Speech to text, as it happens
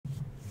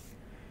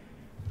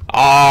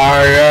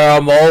I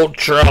am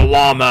Ultra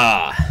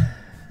Llama.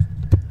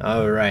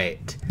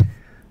 Alright.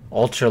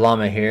 Ultra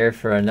Llama here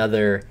for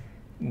another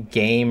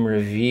game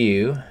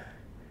review.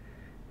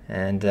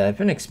 And I've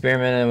been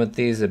experimenting with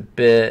these a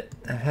bit.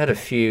 I've had a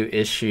few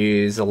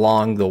issues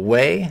along the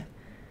way.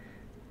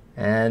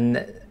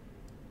 And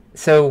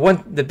so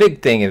the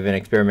big thing I've been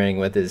experimenting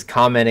with is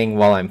commenting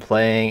while I'm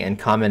playing and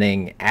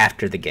commenting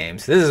after the game.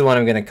 So this is what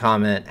I'm going to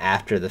comment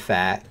after the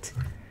fact.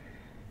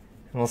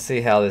 And we'll see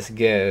how this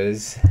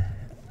goes.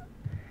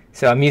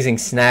 So I'm using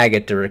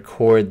Snagit to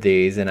record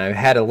these, and I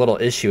had a little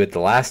issue with the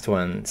last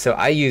one. So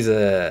I use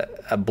a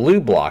blue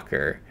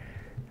blocker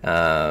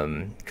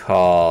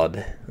called,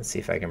 let's see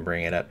if I can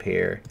bring it up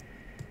here.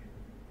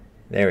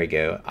 There we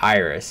go,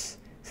 Iris.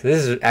 So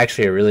this is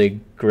actually a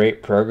really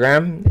great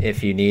program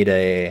if you need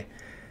a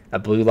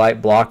blue light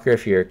blocker,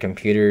 if your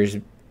computer's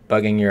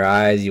bugging your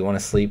eyes, you want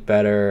to sleep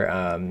better.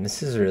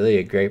 This is really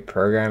a great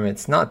program.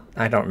 It's not,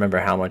 I don't remember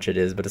how much it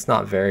is, but it's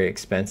not very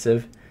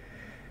expensive.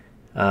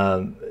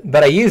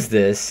 But I use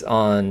this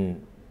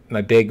on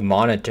my big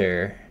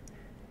monitor,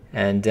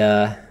 and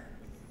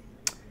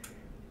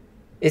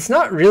it's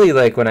not really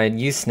like when I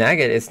use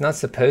Snagit, it's not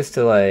supposed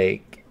to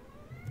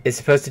it's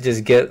supposed to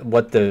just get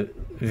what the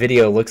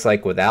video looks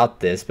like without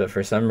this, but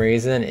for some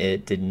reason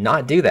it did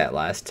not do that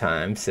last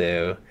time,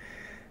 so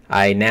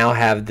I now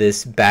have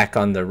this back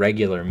on the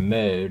regular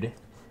mode.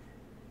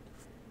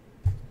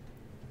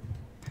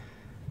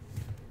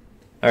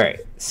 Alright,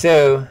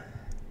 so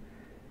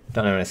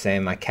don't know what to say,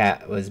 my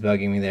cat was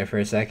bugging me there for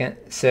a second.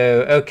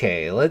 So,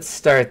 okay, let's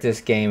start this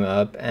game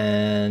up,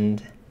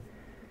 and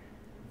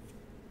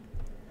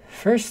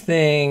first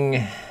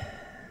thing,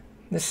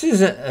 this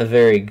isn't a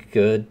very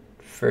good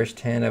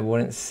first hand, I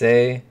wouldn't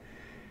say.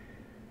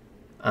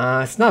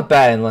 It's not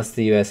bad unless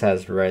the US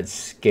has Red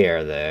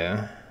Scare,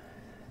 though.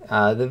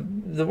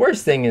 The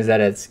worst thing is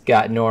that it's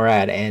got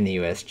NORAD and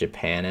US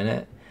Japan in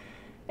it.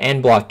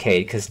 And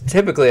Blockade, because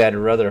typically I'd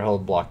rather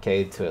hold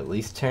Blockade to at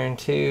least turn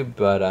 2,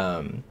 but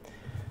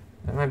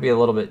that might be a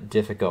little bit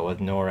difficult with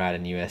NORAD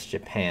and US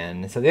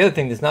Japan. So the other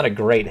thing, that's not a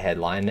great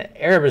headline. The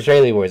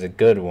Arab-Israeli War is a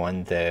good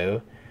one,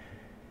 though.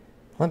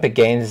 Olympic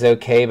Games is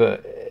okay,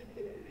 but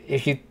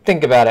if you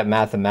think about it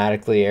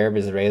mathematically,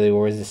 Arab-Israeli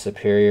War is a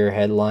superior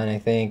headline, I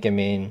think. I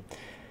mean,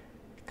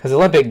 because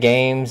Olympic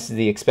Games,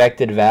 the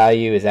expected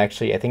value is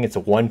actually, I think it's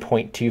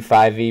 1.25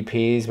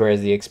 VPs,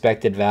 whereas the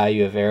expected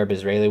value of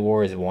Arab-Israeli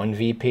War is 1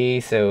 VP.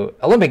 So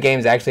Olympic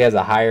Games actually has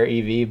a higher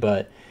EV,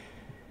 but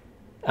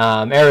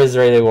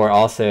Arab-Israeli War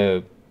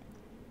also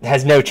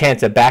has no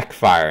chance of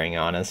backfiring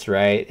on us,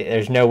 right?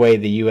 There's no way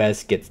the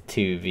US gets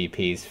 2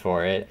 VPs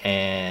for it,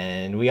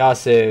 and we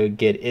also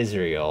get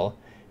Israel,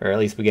 or at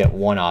least we get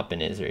one op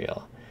in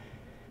Israel.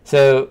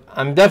 So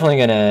I'm definitely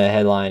going to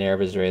headline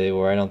Arab-Israeli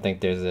War. I don't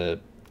think there's a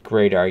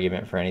great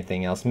argument for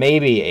anything else.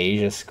 Maybe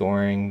Asia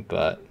scoring,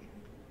 but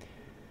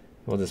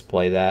we'll just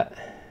play that.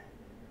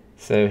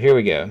 So here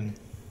we go.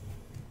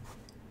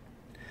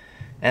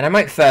 And I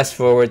might fast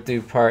forward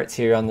through parts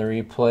here on the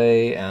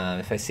replay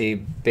if I see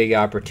big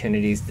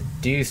opportunities to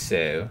do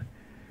so.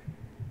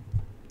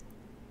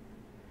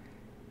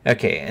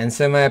 Okay, and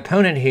so my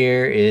opponent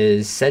here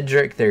is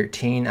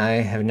Cedric13.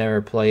 I have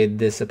never played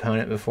this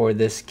opponent before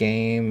this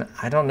game.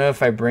 I don't know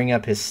if I bring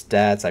up his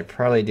stats. I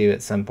probably do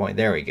at some point.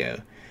 There we go.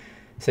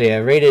 So yeah,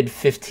 rated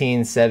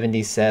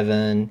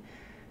 1577.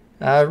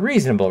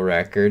 Reasonable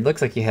record.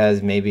 Looks like he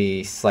has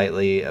maybe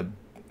slightly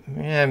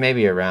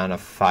maybe around a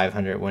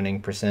 500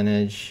 winning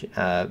percentage,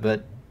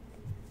 but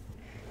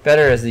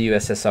better as the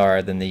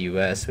USSR than the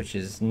US, which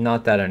is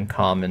not that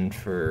uncommon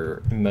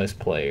for most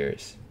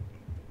players.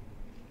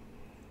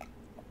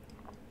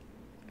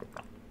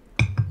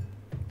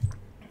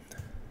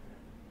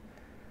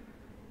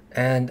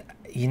 And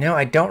you know,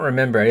 I don't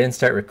remember, I didn't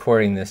start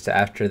recording this to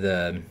after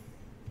the,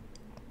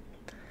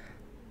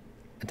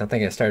 I don't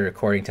think I started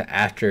recording to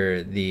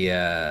after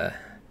the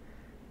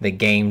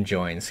game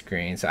join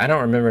screen, so I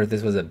don't remember if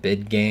this was a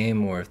bid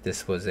game or if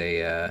this was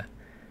a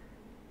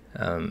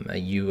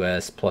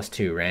US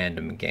 +2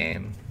 random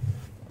game.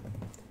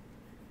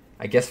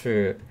 I guess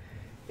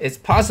it's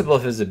possible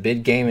if it was a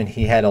bid game and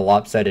he had a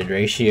lopsided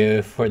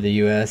ratio for the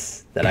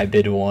US that I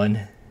bid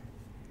 1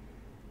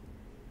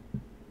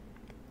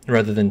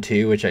 rather than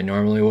 2, which I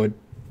normally would.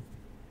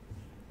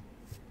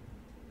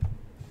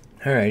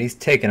 Alright, he's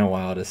taking a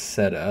while to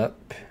set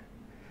up.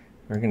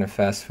 We're gonna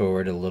fast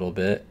forward a little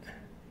bit.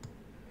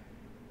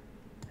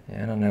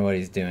 I don't know what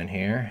he's doing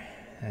here.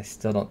 I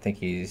still don't think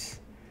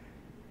he's,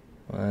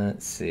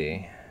 let's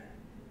see.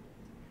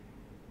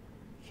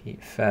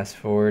 Keep fast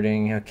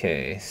forwarding.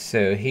 Okay,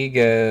 so he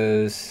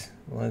goes,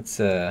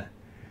 let's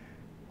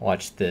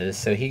watch this.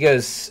 So he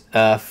goes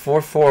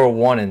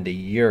 4-4-1 into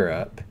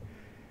Europe.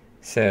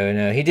 So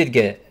no, he did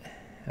get,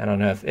 I don't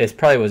know if it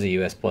probably was a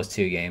US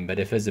 +2 game, but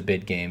if it was a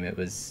bid game,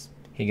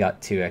 he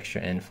got 2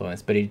 extra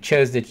influence, but he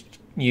chose to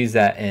use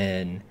that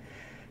in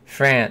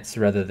France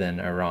rather than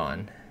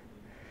Iran.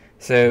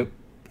 So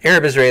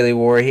Arab-Israeli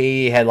War,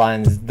 he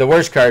headlines the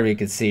worst card we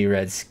could see,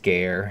 Red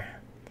Scare.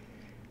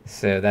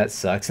 So that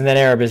sucks. And then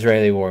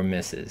Arab-Israeli War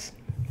misses.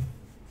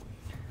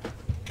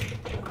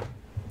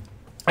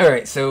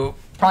 Alright, so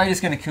probably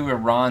just going to coup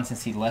Iran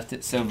since he left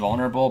it so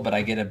vulnerable, but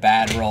I get a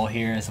bad roll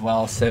here as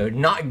well, so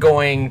not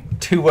going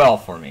too well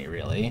for me,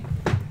 really.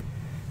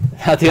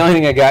 The only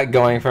thing I got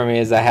going for me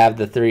is I have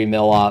the 3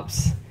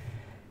 mil-ops,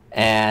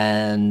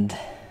 and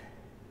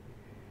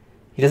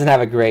he doesn't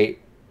have a great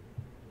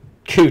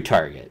coup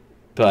target,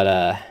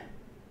 but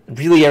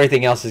really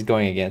everything else is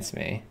going against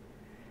me.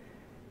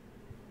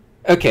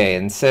 Okay,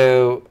 and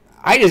so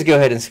I just go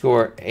ahead and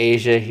score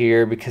Asia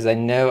here because I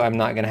know I'm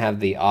not going to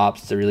have the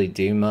ops to really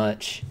do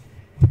much.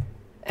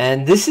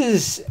 And this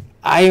is,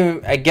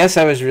 I guess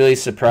I was really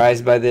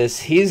surprised by this.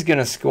 He's going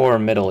to score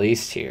Middle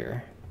East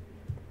here.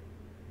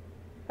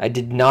 I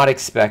did not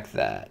expect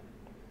that.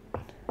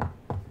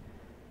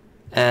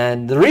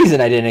 And the reason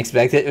I didn't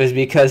expect it was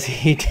because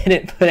he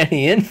didn't put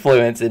any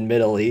influence in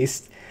Middle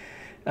East.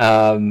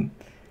 Let's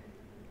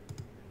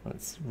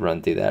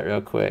run through that real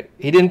quick.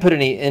 He didn't put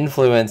any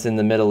influence in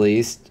the Middle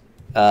East.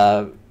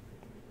 In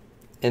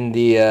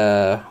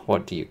the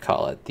what do you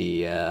call it,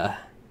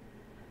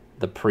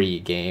 the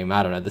pre-game,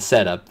 I don't know, the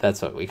setup,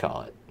 that's what we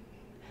call it.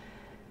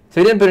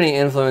 So he didn't put any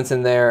influence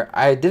in there.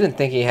 I didn't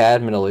think he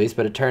had Middle East,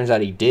 but it turns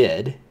out he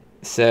did.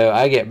 So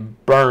I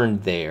get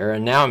burned there,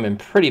 and now I'm in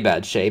pretty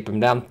bad shape. I'm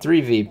down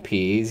 3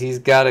 VPs. He's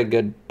got a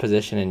good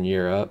position in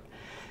Europe.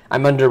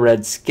 I'm under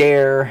Red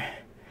Scare.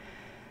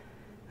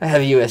 I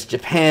have US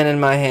Japan in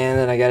my hand,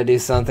 and I got to do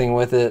something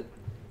with it.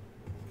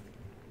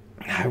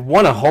 I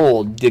want to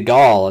hold De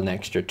Gaulle an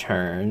extra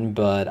turn,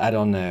 but I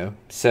don't know.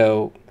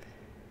 So,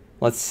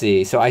 let's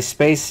see. So I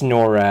space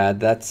NORAD.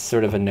 That's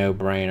sort of a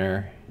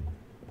no-brainer.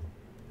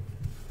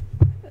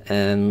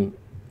 And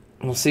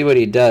we'll see what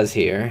he does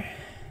here.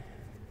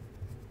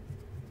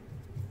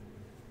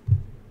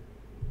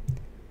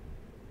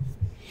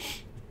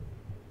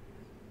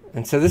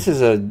 And so this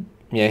is a...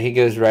 Yeah, he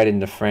goes right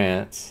into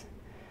France.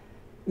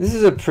 This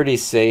is a pretty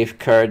safe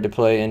card to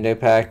play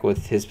Indo-Pac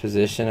with his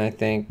position, I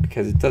think,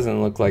 because it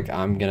doesn't look like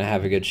I'm going to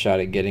have a good shot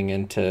at getting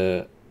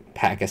into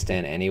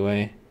Pakistan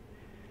anyway.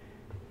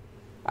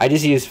 I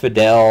just use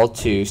Fidel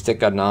to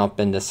stick a knob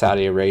into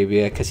Saudi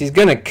Arabia because he's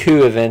going to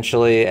coup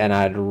eventually, and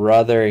I'd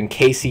rather, in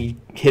case he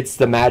hits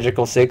the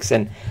magical 6,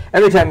 and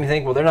every time you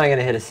think, well, they're not going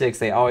to hit a 6,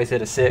 they always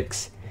hit a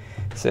 6.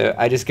 So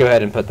I just go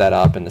ahead and put that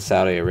up into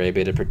Saudi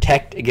Arabia to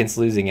protect against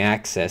losing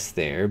access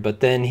there. But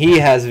then he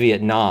has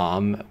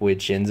Vietnam,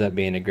 which ends up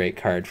being a great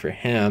card for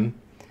him.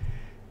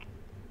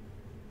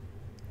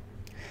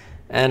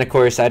 And of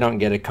course, I don't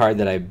get a card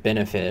that I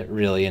benefit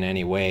really in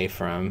any way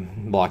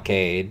from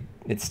blockade.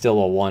 It's still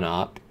a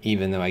 1-op,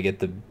 even though I get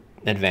the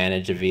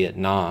advantage of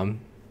Vietnam.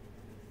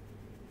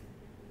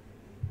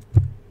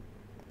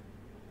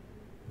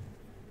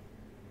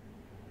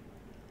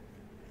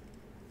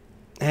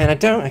 And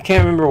I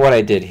can't remember what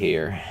I did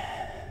here.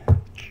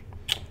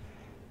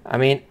 I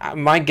mean,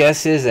 my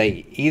guess is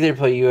I either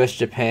play US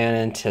Japan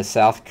into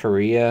South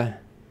Korea.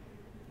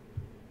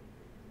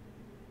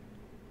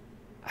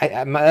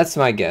 That's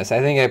my guess. I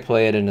think I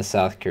play it into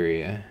South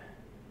Korea.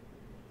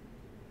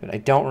 But I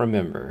don't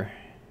remember.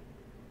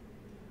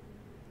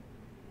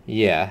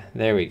 Yeah,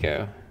 there we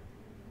go.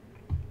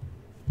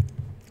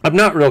 I'm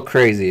not real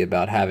crazy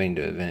about having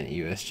to event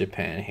US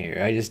Japan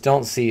here. I just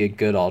don't see a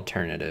good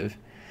alternative.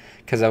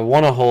 Because I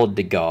want to hold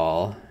De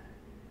Gaulle.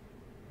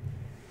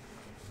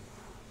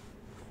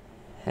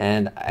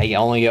 And I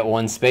only get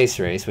 1 space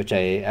race, which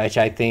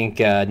I think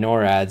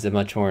NORAD's a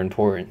much more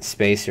important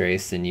space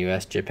race than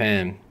US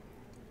Japan.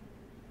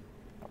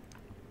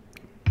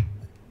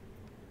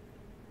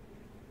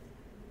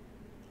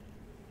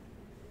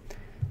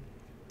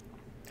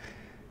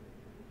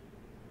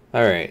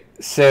 Alright,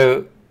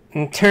 so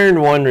in turn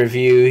 1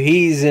 review,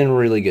 he's in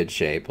really good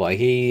shape. Like,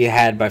 he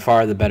had by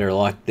far the better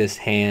luck this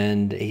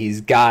hand. He's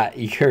got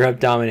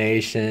Europe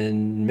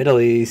domination, Middle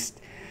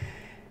East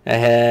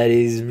ahead.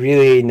 He's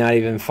really not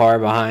even far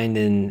behind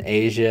in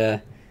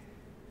Asia.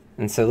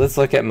 And so let's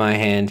look at my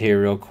hand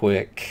here real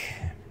quick.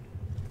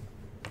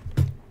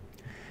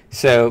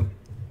 So,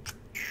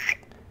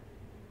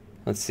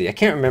 let's see. I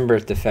can't remember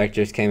if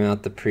defectors came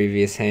out the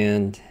previous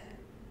hand.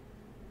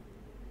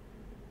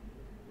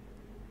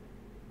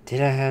 Did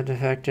I have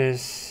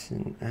defectors?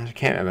 I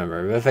can't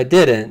remember. But if I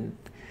didn't,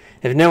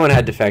 if no one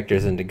had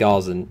defectors, then De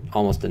Gaulle's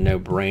almost a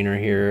no-brainer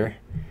here.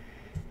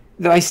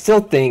 Though I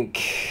still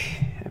think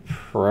I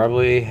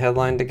probably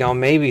headline De Gaulle.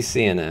 Maybe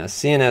CNS.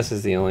 CNS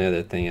is the only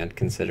other thing I'd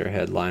consider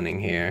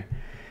headlining here.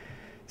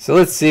 So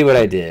let's see what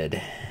I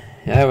did.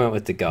 I went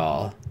with De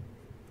Gaulle.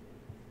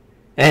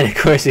 And of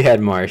course he had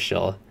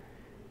Marshall.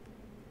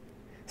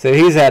 So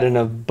he's had an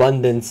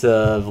abundance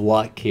of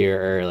luck here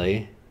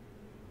early.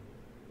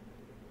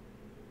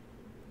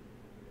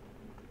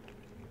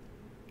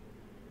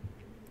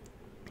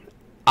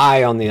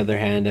 I, on the other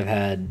hand, have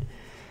had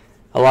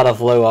a lot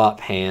of low-op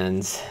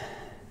hands.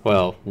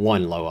 Well,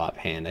 1 low-op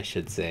hand, I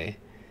should say.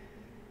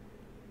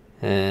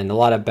 And a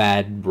lot of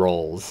bad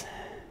rolls.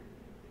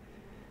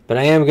 But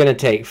I am going to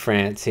take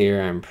France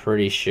here, I'm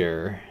pretty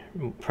sure.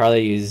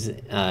 Probably use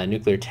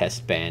nuclear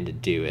test ban to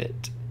do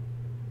it.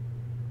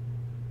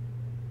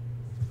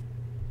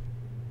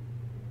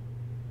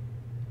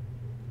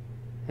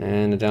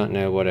 And I don't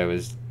know what I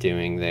was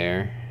doing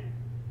there.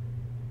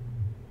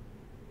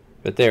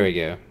 But there we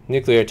go.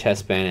 Nuclear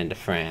test ban into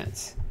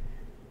France.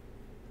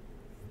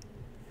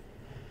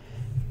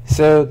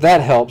 So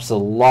that helps a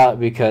lot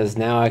because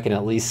now I can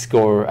at least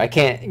score. I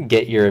can't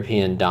get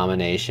European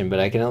domination, but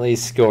I can at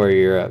least score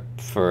Europe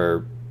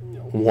for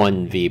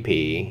 1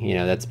 VP. You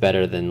know, that's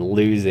better than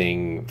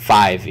losing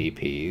 5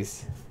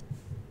 VPs.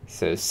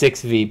 So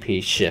 6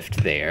 VP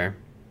shift there.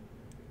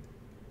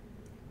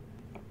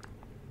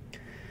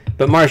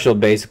 But Marshall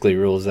basically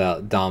rules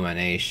out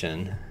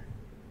domination.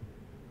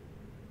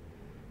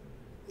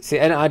 See,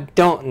 and I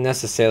don't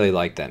necessarily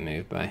like that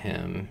move by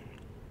him.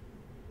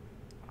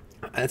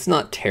 It's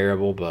not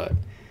terrible, but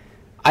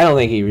I don't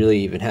think he really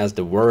even has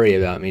to worry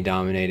about me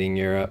dominating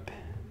Europe.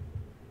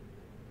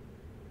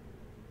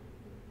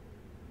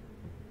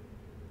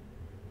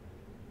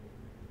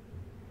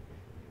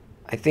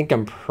 I think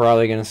I'm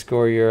probably going to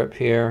score Europe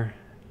here.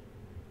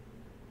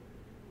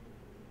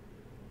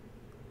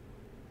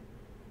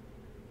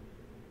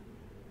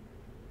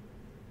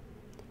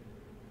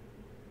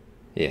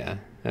 Yeah,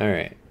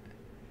 alright.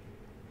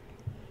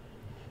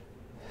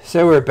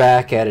 So we're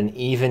back at an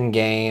even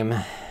game.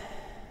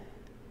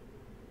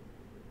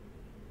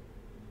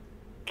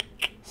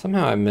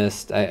 Somehow I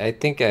missed, I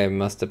think I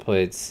must have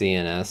played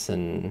CNS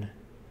and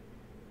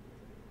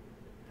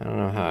I don't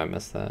know how I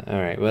missed that.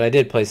 Alright, but I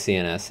did play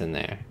CNS in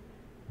there.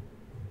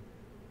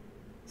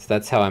 So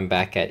that's how I'm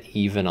back at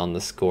even on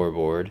the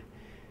scoreboard.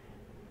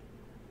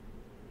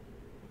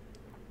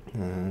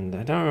 And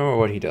I don't remember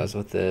what he does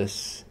with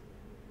this.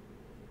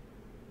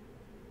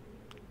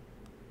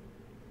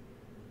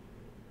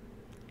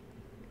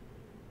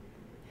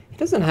 He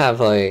doesn't have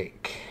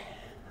like,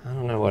 I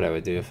don't know what I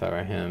would do if I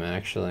were him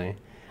actually.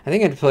 I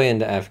think I'd play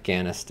into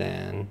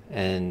Afghanistan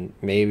and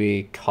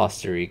maybe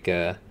Costa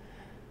Rica.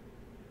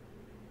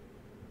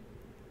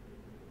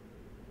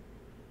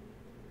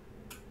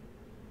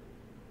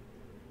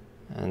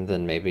 And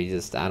then maybe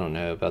just, I don't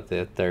know about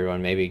the third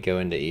one, maybe go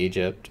into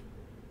Egypt.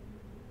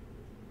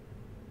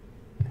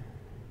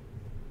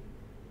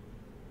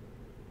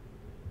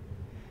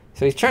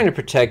 So he's trying to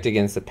protect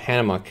against the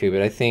Panama coup,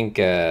 but I think,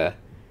 and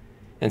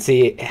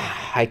see,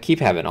 I keep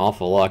having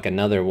awful luck,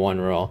 another 1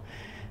 roll.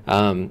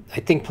 I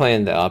think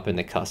playing the up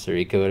into Costa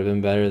Rica would have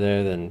been better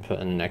there than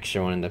putting an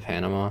extra 1 into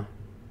Panama.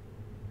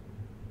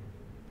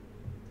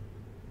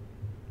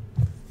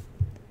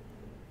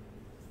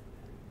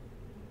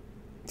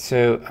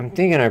 So I'm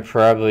thinking I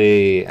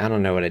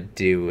don't know what I'd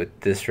do with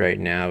this right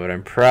now, but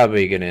I'm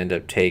probably going to end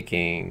up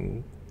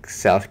taking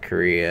South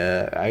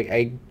Korea.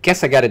 I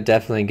guess I got to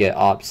definitely get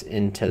ops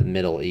into the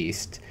Middle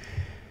East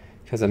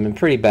because I'm in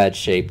pretty bad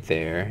shape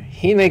there.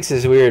 He makes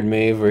this weird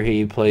move where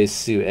he plays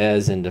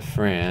Suez into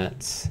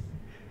France.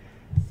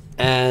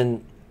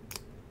 And,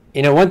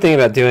 you know, one thing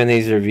about doing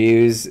these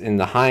reviews in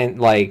the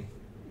like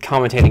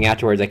commentating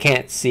afterwards, I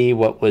can't see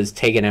what was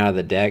taken out of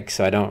the deck,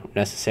 so I don't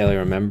necessarily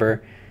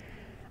remember.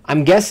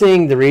 I'm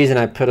guessing the reason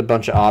I put a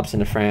bunch of ops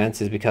into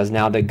France is because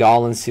now de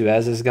Gaulle and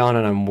Suez is gone,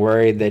 and I'm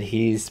worried that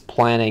he's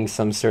planning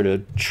some sort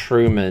of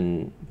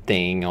Truman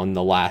thing on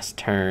the last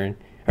turn,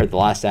 or the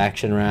last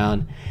action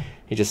round.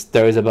 He just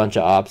throws a bunch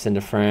of ops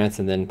into France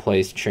and then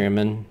plays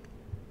Truman.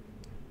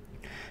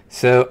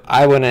 So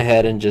I went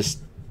ahead and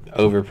just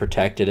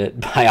overprotected it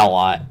by a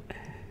lot.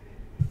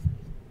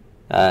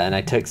 And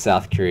I took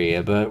South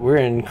Korea, but we're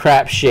in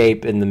crap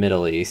shape in the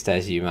Middle East,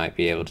 as you might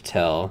be able to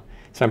tell.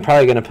 So I'm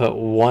probably going to put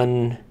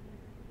 1...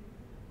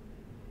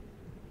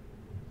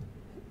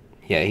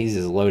 Yeah, he's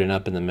just loading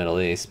up in the Middle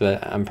East,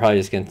 but I'm probably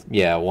just going to...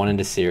 Yeah, 1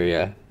 into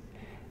Syria.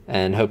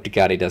 And hope to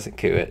God he doesn't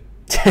coup it.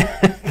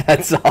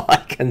 That's all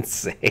I can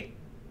say.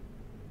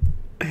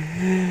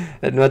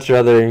 I'd much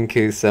rather him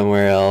coup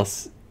somewhere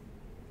else.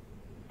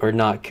 Or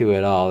not coup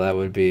at all. That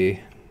would be...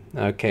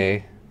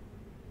 Okay.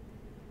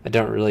 I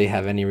don't really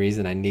have any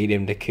reason I need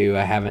him to coup.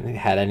 I haven't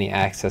had any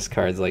access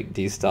cards like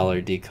D-stall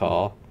or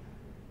D-call.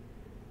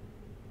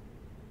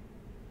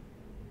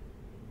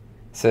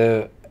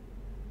 So,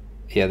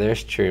 yeah,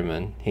 there's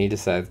Truman. He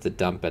decides to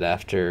dump it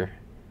after.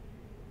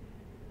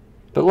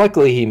 But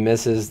luckily he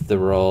misses the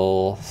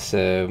roll,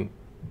 so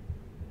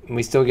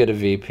we still get a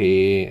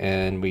VP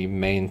and we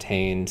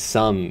maintain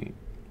some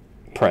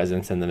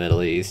presence in the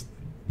Middle East.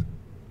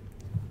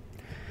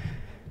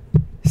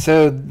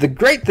 So the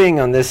great thing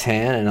on this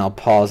hand, and I'll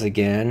pause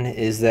again,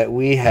 is that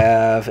we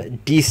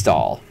have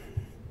D-stall.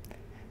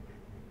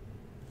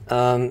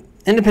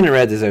 Independent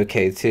Reds is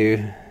okay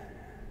too.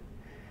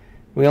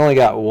 We only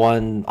got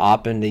 1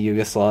 op into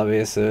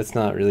Yugoslavia, so it's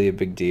not really a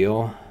big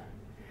deal.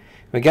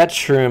 We got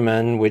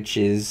Truman, which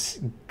is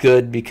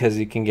good because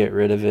you can get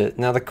rid of it.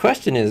 Now the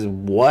question is,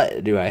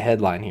 what do I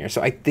headline here?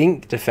 So I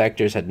think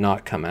Defectors had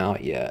not come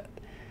out yet.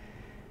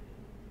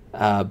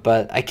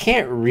 But I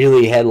can't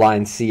really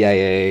headline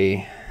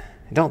CIA,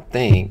 I don't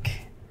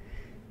think.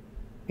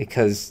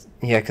 Because,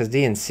 yeah, because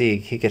DNC,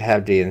 he could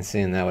have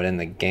DNC and that would end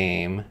the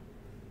game.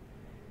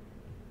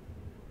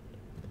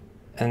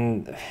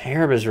 And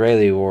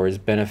Arab-Israeli wars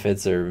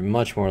benefits are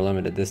much more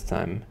limited this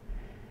time.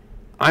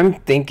 I'm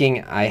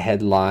thinking I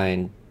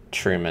headline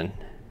Truman.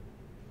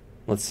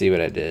 Let's see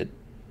what I did.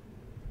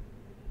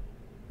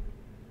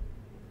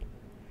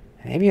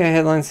 Maybe I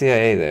headline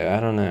CIA though.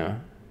 I don't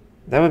know.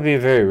 That would be a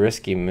very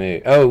risky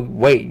move. Oh,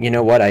 wait. You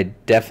know what? I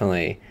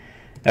definitely...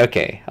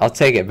 Okay, I'll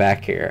take it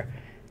back here.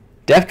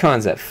 DEF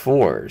CON's at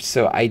 4,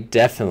 so I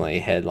definitely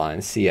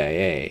headline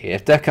CIA.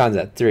 If DEF CON's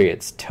at 3,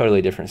 it's a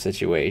totally different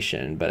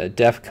situation. But at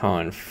DEF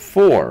CON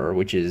 4,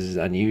 which is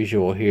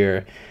unusual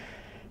here,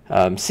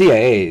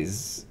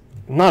 CIA's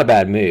not a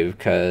bad move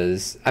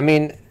because, I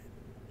mean,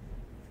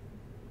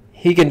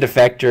 he can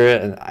defector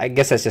it, and I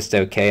guess that's just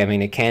okay. I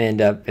mean, it can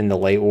end up in the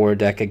late war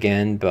deck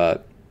again,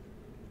 but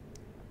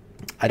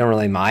I don't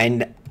really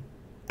mind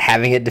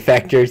having it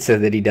defectored so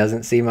that he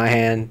doesn't see my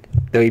hand,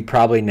 though he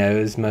probably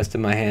knows most of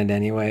my hand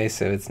anyway,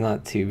 so it's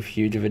not too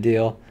huge of a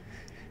deal.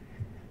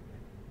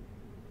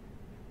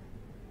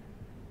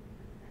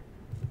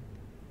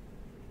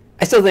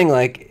 I still think,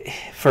 like,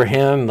 for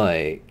him,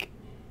 like,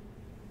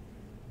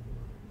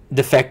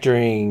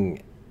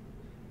 defectoring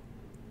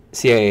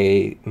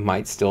CIA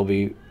might still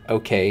be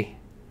okay.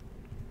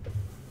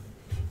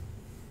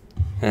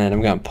 And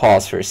I'm going to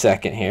pause for a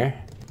second here.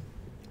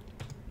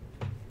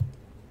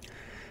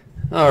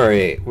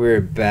 Alright,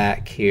 we're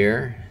back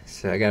here.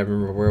 So I got to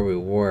remember where we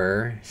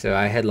were. So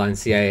I headlined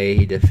CIA,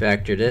 he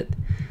defectored it.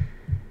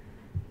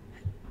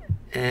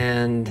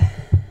 And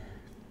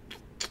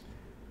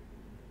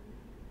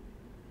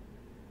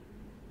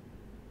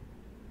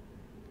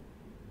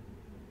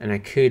I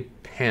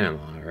couped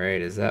Panama,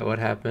 right? Is that what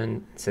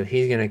happened? So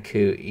he's going to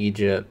coup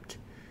Egypt.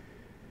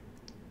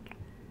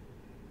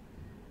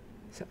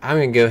 So I'm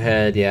going to go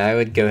ahead, yeah, I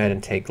would go ahead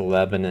and take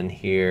Lebanon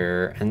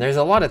here. And there's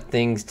a lot of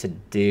things to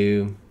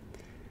do.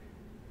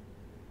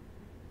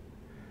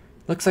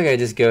 Looks like I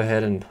just go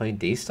ahead and play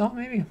D-stall,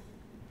 maybe?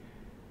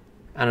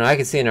 I don't know, I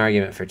could see an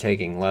argument for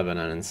taking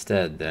Lebanon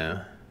instead,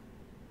 though.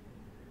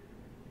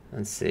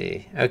 Let's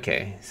see.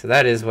 Okay, so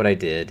that is what I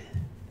did.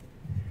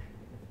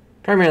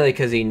 Primarily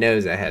because he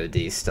knows I have a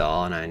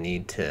D-stall and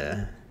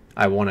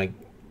I want to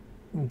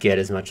get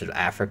as much of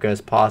Africa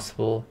as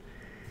possible.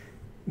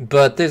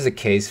 But there's a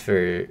case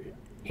for,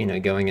 you know,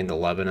 going into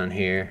Lebanon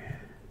here.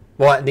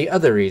 Well, the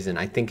other reason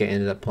I think I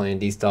ended up playing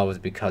D-stall was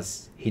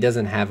because he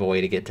doesn't have a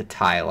way to get to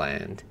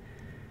Thailand.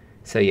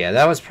 So yeah,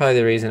 that was probably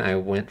the reason I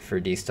went for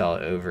D-stall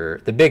over,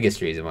 the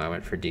biggest reason why I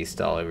went for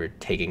D-stall over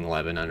taking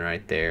Lebanon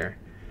right there.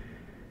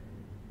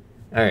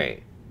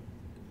 Alright.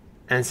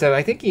 And so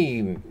I think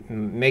he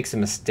makes a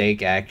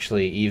mistake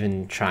actually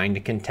even trying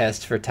to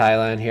contest for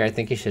Thailand here. I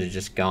think he should have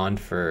just gone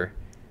for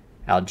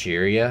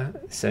Algeria.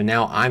 So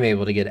now I'm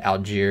able to get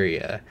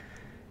Algeria.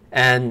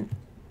 And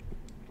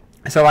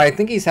so I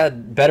think he's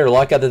had better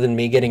luck other than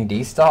me getting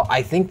D-stall.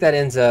 I think that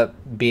ends up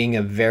being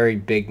a very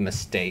big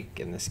mistake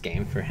in this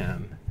game for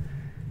him.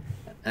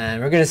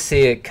 And we're going to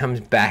see it comes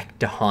back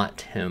to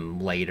haunt him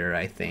later,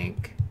 I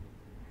think.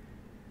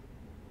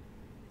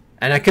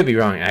 And I could be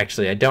wrong,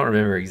 actually. I don't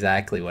remember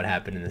exactly what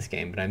happened in this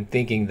game, but I'm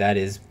thinking that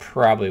is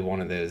probably one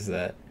of those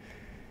that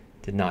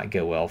did not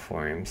go well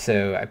for him.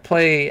 So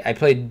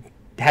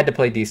had to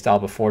play D-stall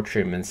before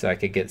Truman so I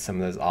could get some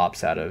of those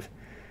ops out of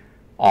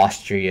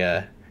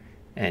Austria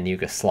and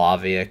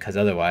Yugoslavia, because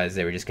otherwise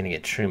they were just going to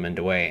get Truman'd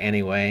away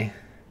anyway.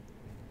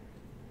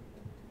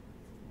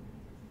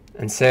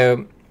 And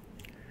so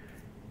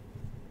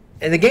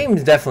the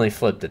game's definitely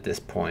flipped at this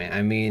point.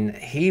 I mean,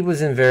 he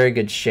was in very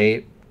good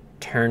shape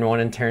turn 1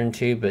 and turn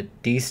 2, but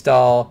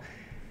D-stall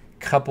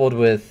coupled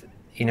with,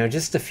 you know,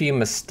 just a few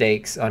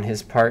mistakes on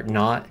his part,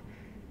 not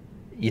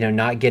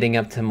getting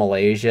up to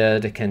Malaysia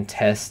to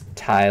contest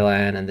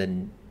Thailand, and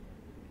then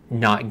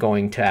not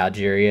going to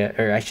Algeria,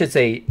 or I should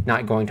say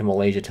not going to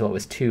Malaysia till it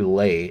was too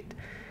late,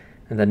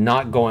 and then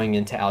not going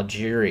into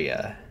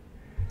Algeria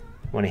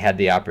when he had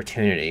the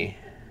opportunity.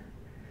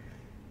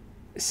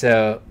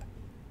 So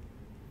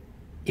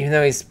even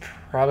though he's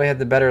probably had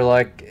the better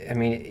luck, I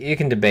mean, you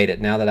can debate it.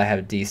 Now that I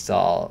have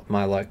D-stall,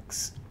 my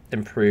luck's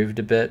improved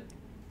a bit.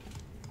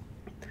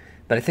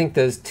 But I think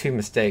those two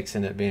mistakes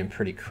end up being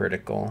pretty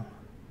critical.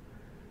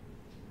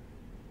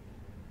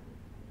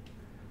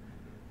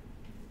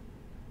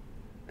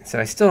 So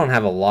I still don't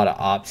have a lot of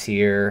ops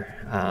here.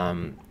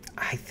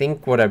 I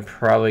think what I'm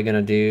probably going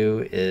to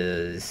do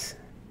is,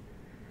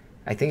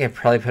 I think I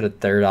probably put a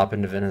third op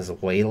into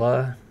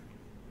Venezuela.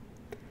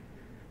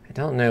 I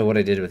don't know what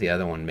I did with the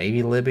other one.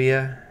 Maybe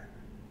Libya?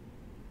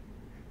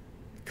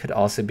 Could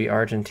also be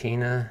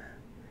Argentina.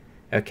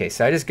 Okay,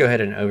 so I just go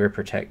ahead and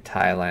overprotect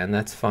Thailand.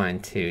 That's fine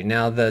too.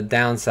 Now the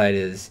downside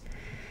is,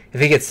 if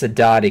he gets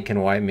Sadat, he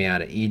can wipe me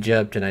out of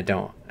Egypt, and I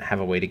don't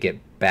have a way to get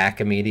back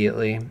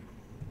immediately.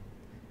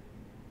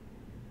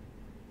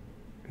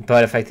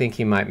 But if I think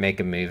he might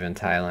make a move in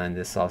Thailand,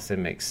 this also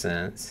makes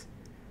sense.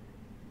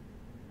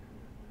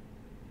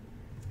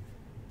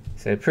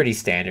 So pretty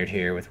standard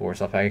here with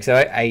Warsaw Pact. So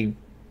I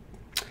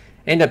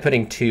end up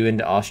putting 2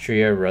 into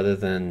Austria rather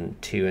than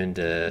 2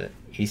 into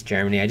East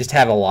Germany. I just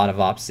have a lot of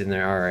ops in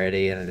there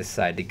already, and I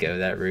decided to go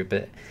that route.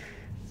 But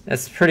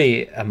that's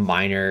pretty a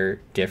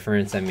minor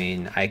difference. I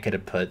mean, I could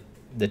have put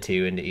the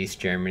 2 into East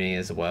Germany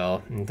as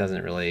well. It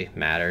doesn't really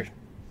matter.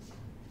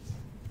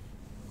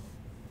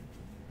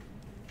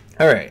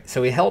 All right,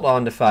 so we held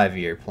on to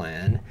 5-year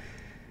plan,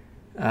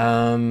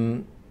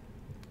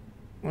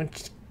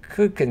 which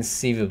could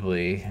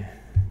conceivably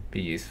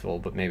be useful,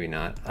 but maybe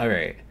not. All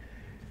right.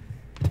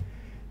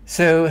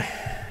 So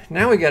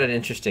now we got an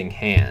interesting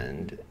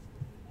hand.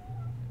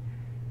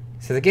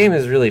 So the game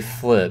is really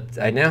flipped.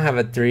 I now have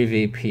a 3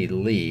 VP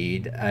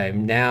lead.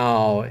 I'm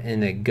now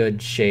in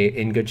good shape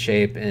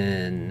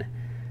in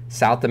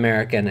South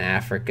America and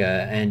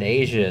Africa and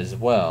Asia as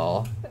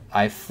well.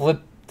 I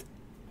flipped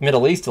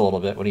Middle East a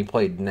little bit when he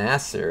played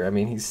Nasser. I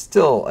mean, he's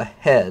still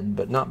ahead,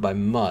 but not by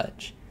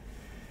much.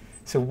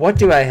 So what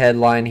do I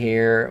headline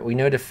here? We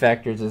know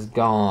Defectors is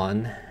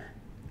gone.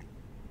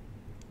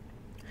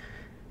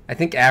 I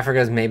think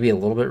Africa is maybe a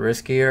little bit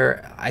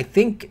riskier. I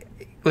think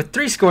with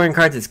 3 scoring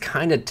cards, it's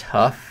kind of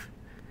tough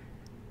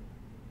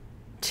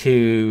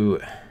to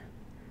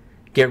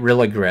get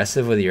real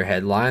aggressive with your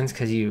headlines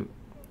because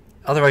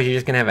otherwise you're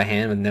just gonna have a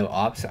hand with no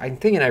ops. I'm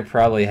thinking I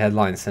probably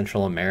headline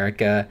Central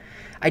America.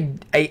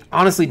 I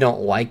honestly don't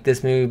like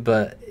this move,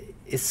 but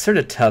it's sort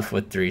of tough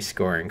with 3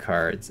 scoring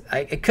cards.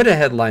 I could have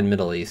headlined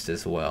Middle East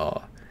as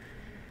well.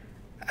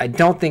 I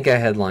don't think I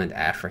headlined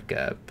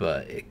Africa,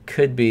 but it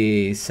could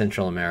be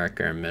Central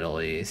America or Middle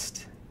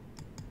East.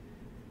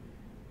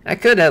 I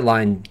could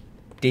headline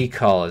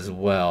Decall as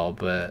well,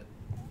 but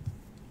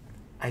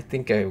I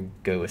think I would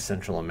go with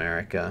Central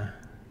America.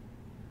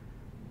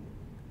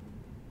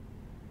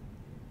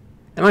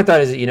 And my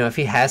thought is that, if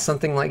he has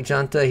something like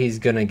Junta, he's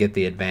going to get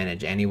the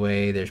advantage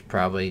anyway. There's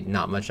probably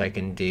not much I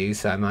can do,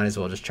 so I might as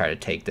well just try to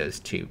take those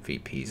 2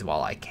 VPs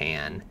while I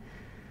can.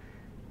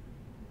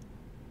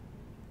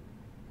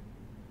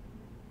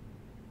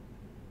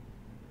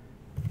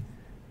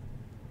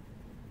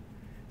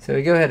 So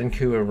we go ahead and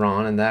coup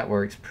Iran, and that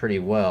works pretty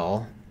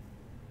well.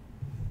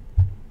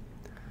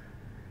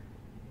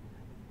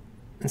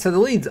 And so the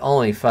lead's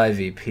only 5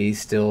 VP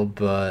still,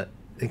 but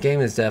the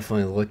game is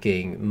definitely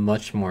looking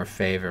much more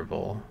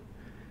favorable.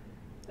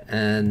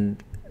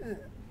 And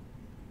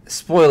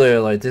spoiler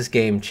alert, this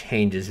game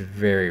changes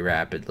very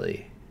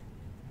rapidly.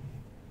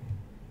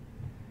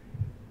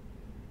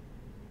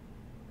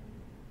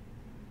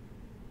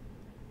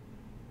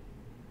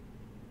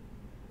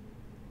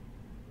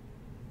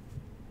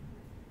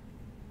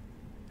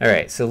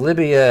 Alright, so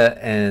Libya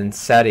and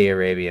Saudi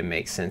Arabia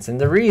makes sense.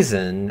 And the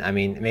reason, I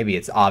mean, maybe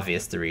it's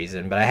obvious the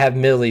reason, but I have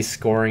Middle East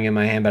scoring in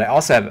my hand, but I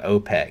also have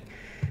OPEC.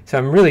 So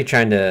I'm really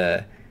trying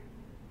to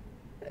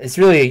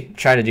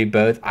do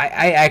both.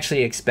 I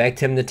actually expect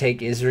him to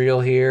take Israel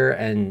here,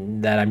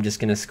 and that I'm just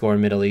going to score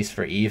Middle East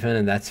for even,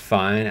 and that's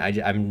fine.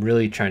 I'm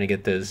really trying to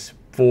get those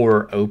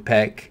 4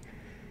 OPEC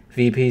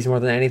VPs more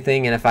than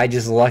anything, and if I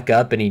just luck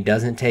up and he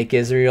doesn't take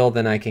Israel,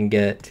 then I can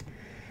get,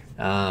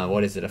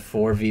 a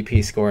 4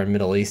 VP score in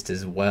Middle East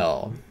as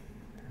well.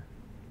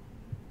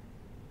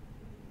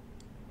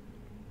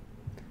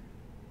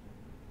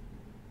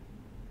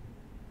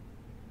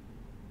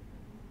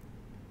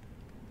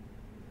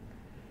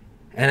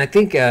 And I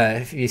think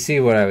if you see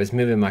what I was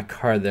moving my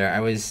card there, I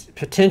was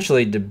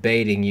potentially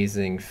debating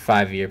using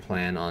 5-year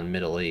plan on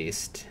Middle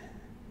East.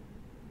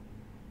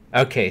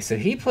 Okay, so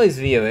he plays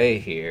VOA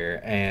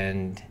here,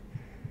 and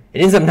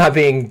it ends up not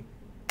being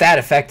that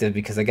effective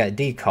because I got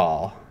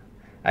Decall.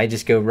 I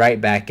just go right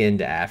back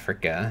into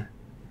Africa.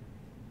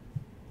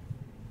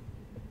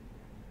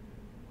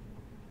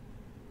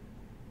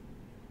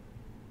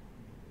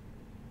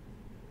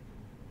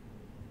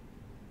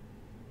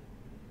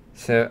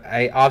 So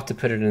I opt to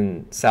put it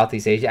in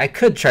Southeast Asia. I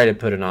could try to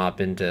put an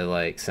op into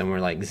like somewhere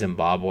like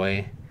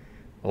Zimbabwe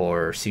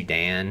or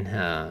Sudan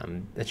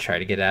to try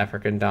to get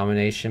African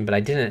domination, but I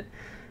didn't.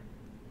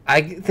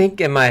 I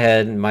think in my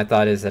head, my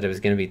thought is that it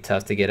was going to be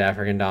tough to get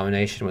African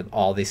domination with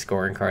all these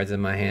scoring cards in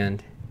my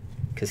hand,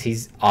 because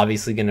he's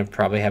obviously going to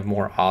probably have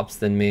more ops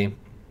than me.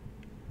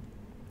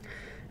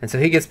 And so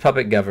he gets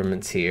puppet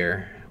governments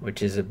here,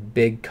 which is a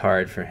big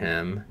card for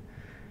him.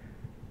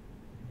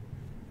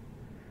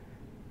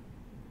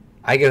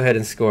 I go ahead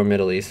and score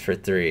Middle East for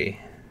 3.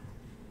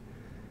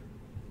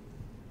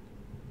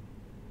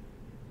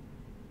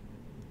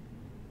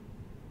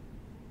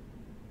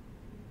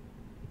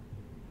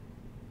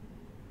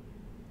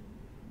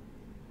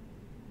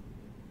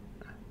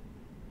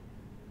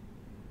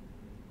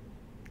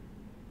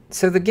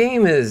 So the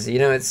game is,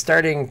 it's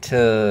starting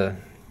to...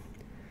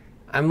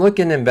 I'm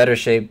looking in better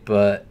shape,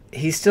 but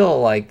he's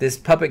still like, this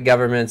puppet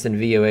governments and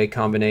VOA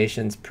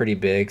combination's pretty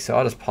big, so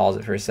I'll just pause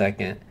it for a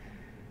second.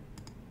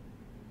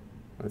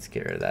 Let's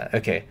get rid of that.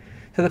 Okay,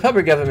 so the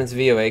puppet government's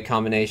VOA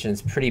combination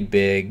is pretty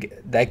big.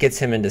 That gets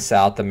him into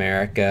South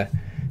America.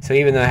 So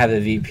even though I have the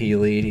VP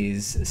lead,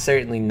 he's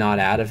certainly not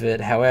out of it.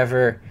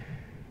 However,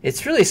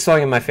 it's really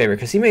swung in my favor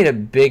because he made a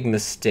big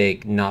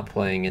mistake not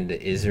playing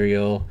into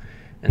Israel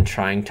and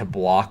trying to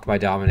block my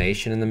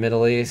domination in the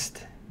Middle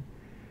East.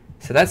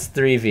 So that's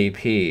 3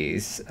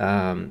 VPs.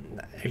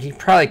 He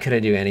probably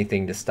couldn't do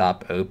anything to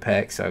stop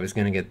OPEC, so I was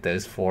going to get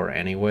those 4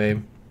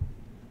 anyway.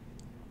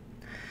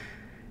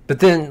 But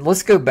then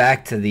let's go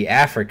back to the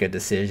Africa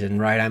decision,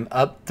 right? I'm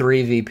up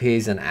 3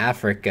 VPs in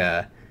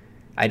Africa.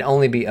 I'd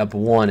only be up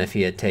 1 if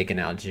he had taken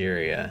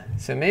Algeria.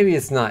 So maybe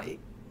it's not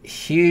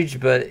huge,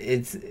 but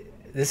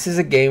this is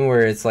a game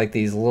where it's like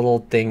these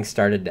little things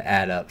started to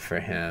add up for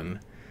him.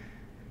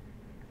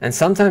 And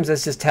sometimes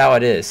that's just how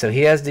it is. So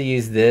he has to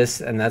use this,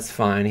 and that's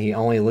fine. He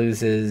only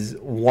loses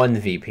 1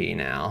 VP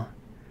now,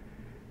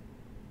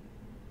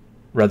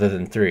 rather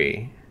than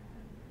 3.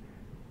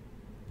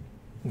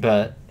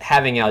 But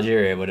having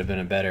Algeria would have been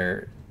a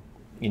better,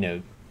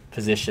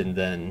 position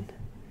than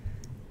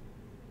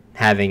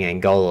having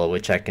Angola,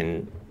 which I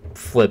can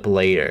flip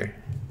later.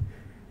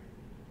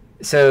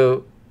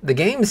 So the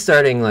game's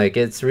starting like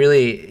it's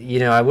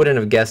really, I wouldn't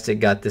have guessed it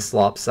got this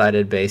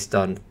lopsided based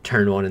on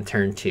turn 1 and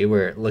turn 2,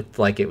 where it looked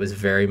like it was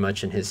very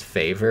much in his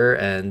favor.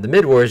 And the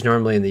mid-war is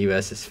normally in the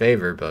U.S.'s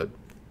favor, but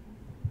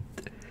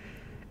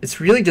it's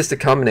really just a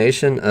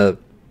combination of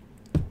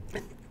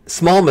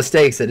small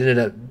mistakes that ended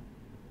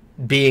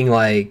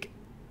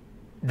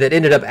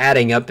up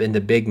adding up into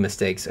big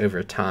mistakes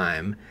over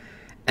time.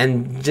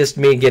 And just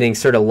me getting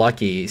sort of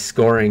lucky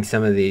scoring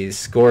some of these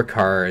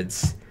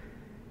scorecards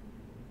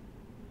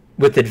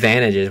with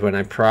advantages when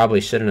I probably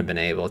shouldn't have been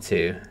able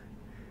to.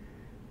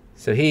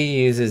 So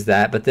he uses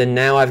that, but then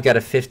now I've got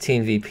a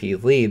 15 VP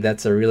lead.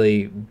 That's a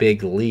really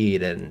big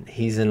lead, and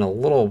he's in a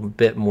little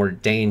bit more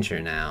danger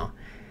now.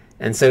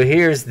 And so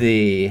here's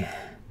the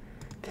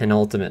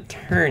penultimate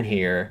turn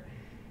here.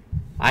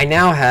 I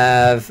now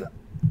have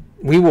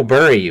We Will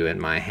Bury You in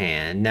my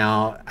hand.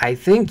 Now, I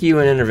think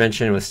UN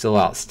Intervention was still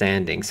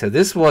outstanding, so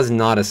this was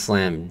not a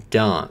slam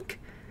dunk.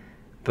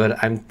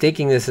 But I'm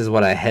thinking this is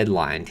what I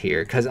headlined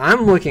here, because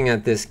I'm looking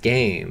at this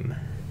game,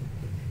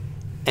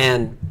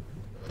 and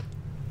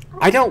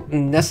I don't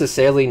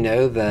necessarily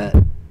know that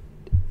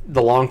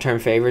the long term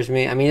favors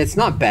me. I mean, it's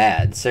not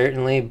bad,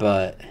 certainly,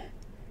 but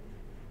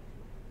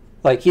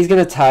like, he's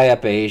going to tie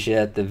up Asia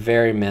at the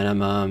very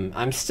minimum.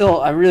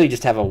 I really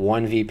just have a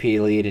 1 VP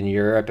lead in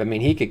Europe. I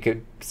mean, he could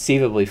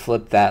conceivably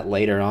flip that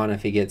later on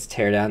if he gets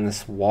tear down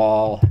this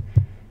wall.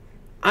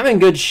 I'm in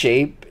good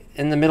shape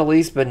in the Middle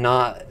East, but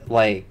not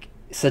like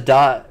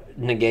Sadat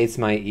negates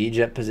my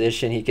Egypt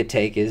position. He could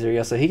take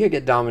Israel, so he could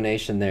get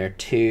domination there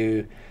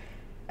too.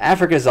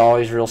 Africa's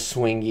always real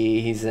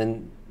swingy. He's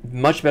in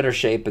much better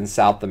shape in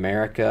South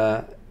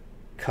America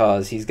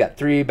because he's got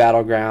 3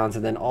 battlegrounds,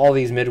 and then all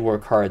these mid-war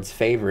cards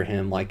favor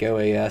him, like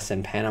OAS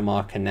and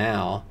Panama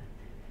Canal.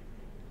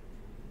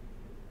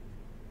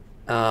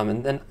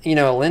 And then,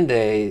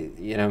 Allende,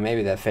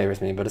 maybe that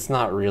favors me, but it's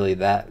not really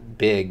that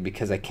big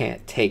because I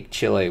can't take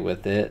Chile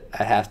with it.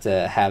 I have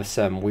to have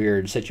some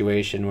weird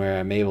situation where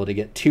I'm able to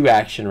get 2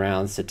 action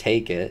rounds to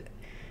take it.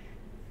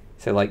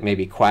 So, like,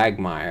 maybe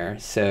Quagmire.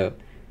 So,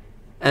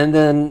 and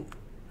then,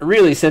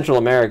 really, Central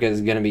America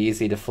is going to be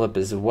easy to flip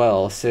as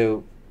well.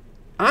 So,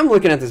 I'm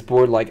looking at this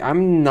board like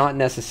I'm not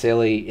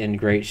necessarily in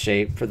great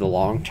shape for the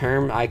long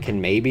term. I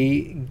can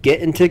maybe get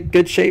into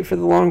good shape for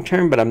the long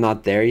term, but I'm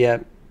not there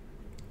yet.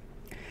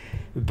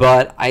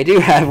 But I do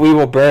have We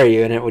Will Bury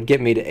You, and it would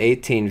get me to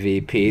 18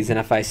 VPs, and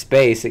if I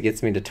space, it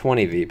gets me to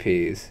 20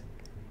 VPs.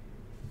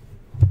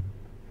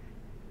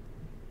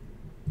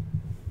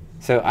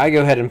 So I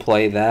go ahead and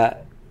play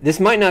that. This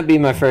might not be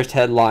my first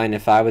headline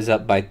if I was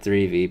up by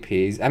 3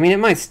 VPs. I mean, it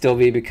might still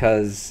be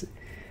because,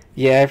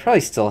 yeah, I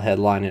probably still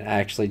headline it,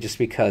 actually, just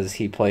because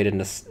he played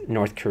into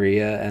North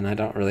Korea, and I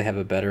don't really have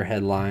a better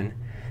headline.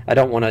 I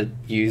don't want to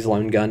use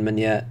Lone Gunman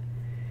yet.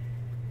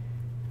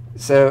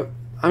 So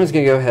I'm just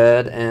going to go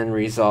ahead and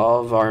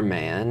resolve our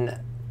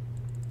man.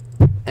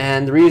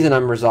 And the reason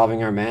I'm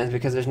resolving our man is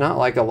because there's not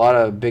like a lot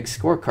of big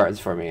scorecards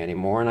for me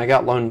anymore, and I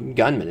got Lone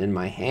Gunman in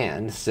my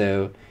hand.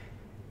 So,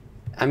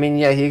 I mean,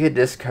 yeah, he could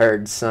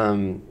discard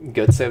some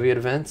good Soviet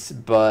events,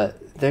 but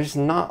there's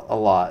not a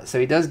lot. So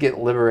he does get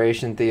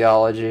Liberation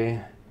Theology,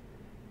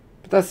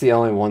 but that's the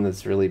only one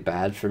that's really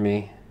bad for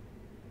me.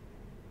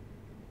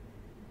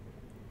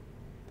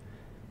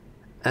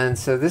 And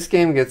so this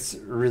game gets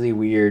really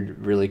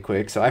weird really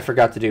quick. So I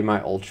forgot to do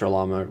my Ultra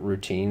Llama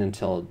routine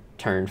until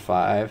turn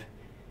 5.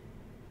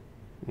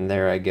 And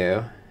there I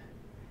go.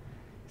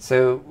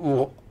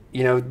 So,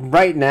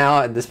 right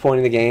now at this point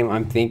in the game,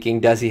 I'm thinking,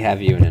 does he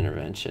have UN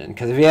Intervention?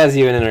 Because if he has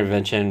UN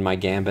Intervention, my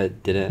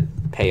Gambit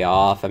didn't pay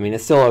off. I mean,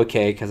 it's still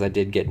okay because I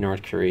did get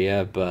North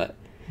Korea, but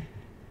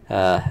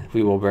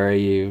We Will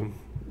Bury You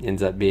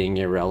ends up being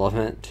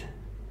irrelevant.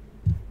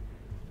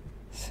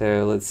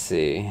 So let's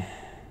see.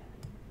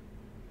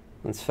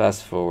 Let's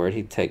fast forward.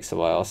 He takes a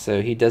while.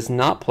 So he does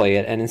not play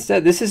it. And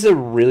instead, this is a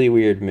really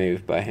weird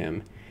move by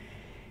him.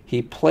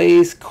 He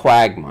plays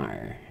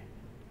Quagmire.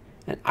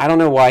 And I don't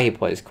know why he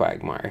plays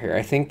Quagmire here.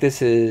 I think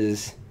this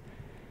is...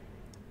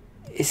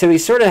 So he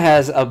sort of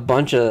has a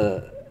bunch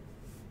of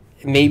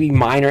maybe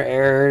minor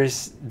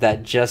errors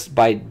that just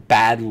by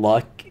bad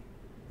luck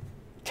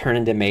turn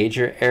into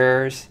major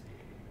errors.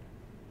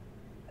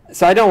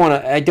 So I don't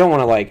want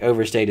to like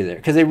overstate it there,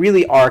 because they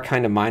really are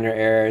kind of minor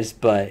errors,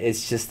 but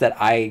it's just that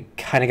I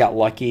kind of got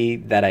lucky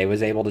that I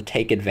was able to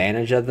take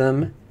advantage of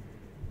them.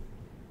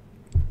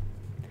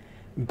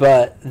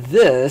 But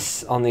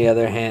this, on the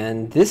other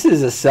hand, this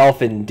is a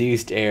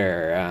self-induced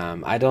error.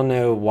 I don't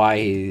know why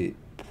he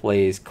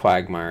plays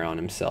Quagmire on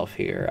himself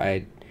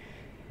here.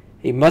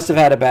 He must have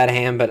had a bad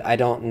hand, but I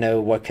don't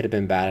know what could have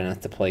been bad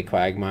enough to play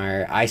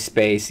Quagmire. I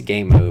space,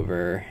 game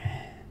over.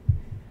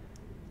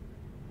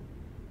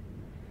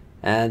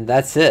 And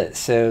that's it.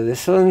 So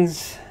this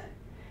one's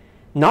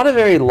not a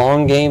very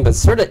long game, but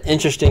sort of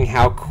interesting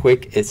how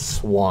quick it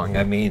swung.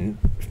 I mean,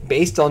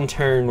 based on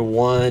turn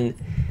 1,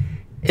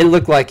 it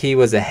looked like he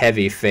was a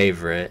heavy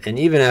favorite. And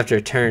even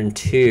after turn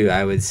 2,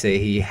 I would say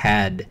he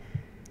had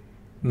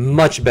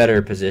much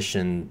better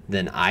position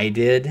than I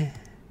did.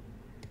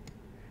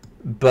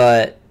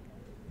 But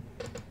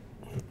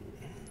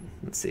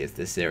let's see if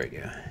this, there we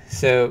go.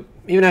 So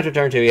even after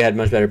turn 2, he had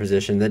much better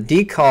position. The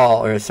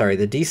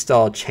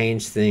D-stall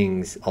changed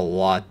things a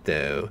lot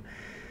though.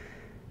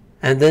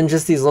 And then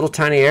just these little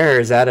tiny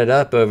errors added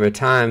up over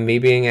time. Me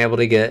being able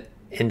to get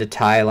into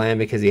Thailand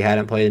because he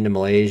hadn't played into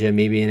Malaysia.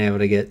 Me being able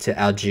to get to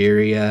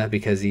Algeria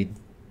because he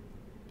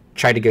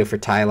tried to go for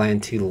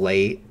Thailand too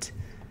late.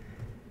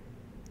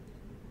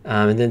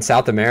 And then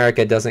South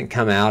America doesn't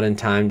come out in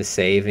time to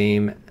save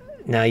him.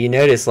 Now you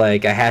notice,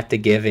 like, I have to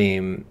give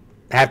him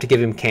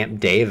Camp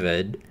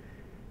David,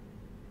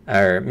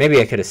 or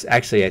maybe I could have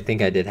actually. I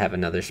think I did have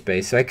another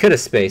space, so I could have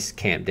spaced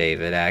Camp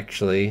David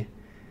actually,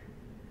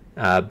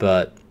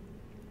 but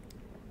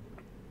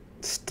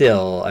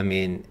still, I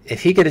mean,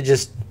 if he could have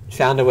just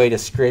found a way to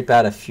scrape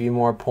out a few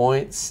more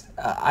points,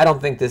 I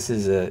don't think this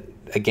is a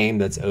game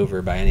that's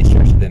over by any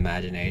stretch of the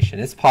imagination.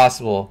 It's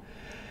possible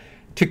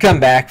to come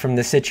back from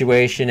the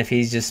situation if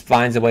he just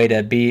finds a way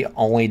to be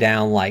only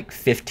down like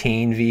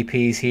 15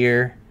 VPs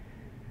here.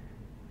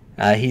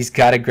 He's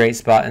got a great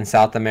spot in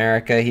South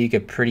America. He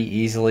could pretty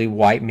easily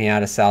wipe me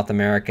out of South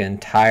America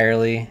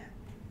entirely.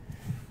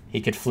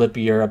 He could flip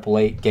Europe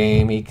late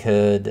game. He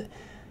could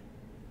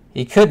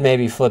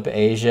maybe flip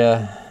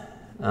Asia,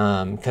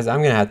 because I'm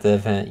going to have to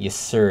event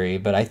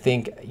Yasuri, but I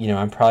think, you know,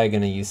 I'm probably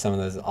going to use some of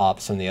those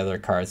ops from the other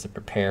cards to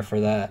prepare for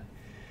that.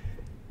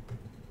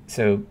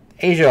 So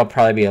Asia will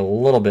probably be a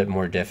little bit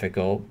more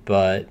difficult,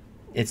 but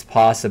it's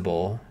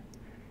possible.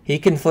 He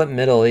can flip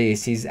Middle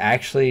East. He's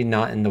actually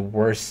not in the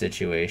worst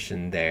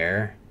situation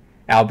there,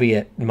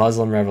 albeit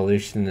Muslim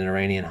Revolution and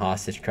Iranian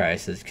hostage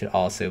crisis could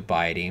also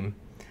bite him.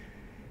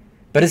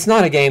 But it's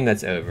not a game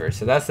that's over,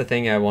 so that's the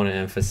thing I want to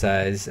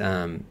emphasize.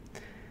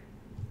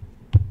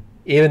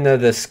 Even though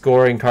the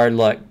scoring card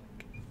luck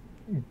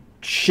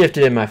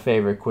shifted in my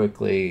favor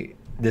quickly,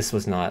 this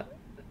was not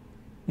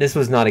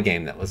a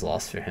game that was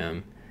lost for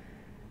him.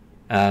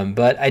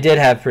 But I did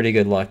have pretty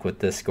good luck with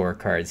the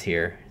scorecards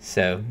here.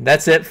 So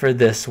that's it for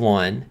this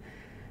one.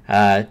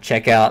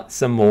 Check out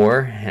some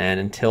more, and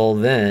until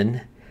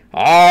then,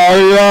 I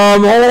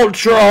am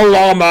Ultra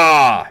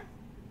Llama!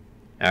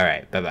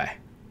 Alright, bye-bye.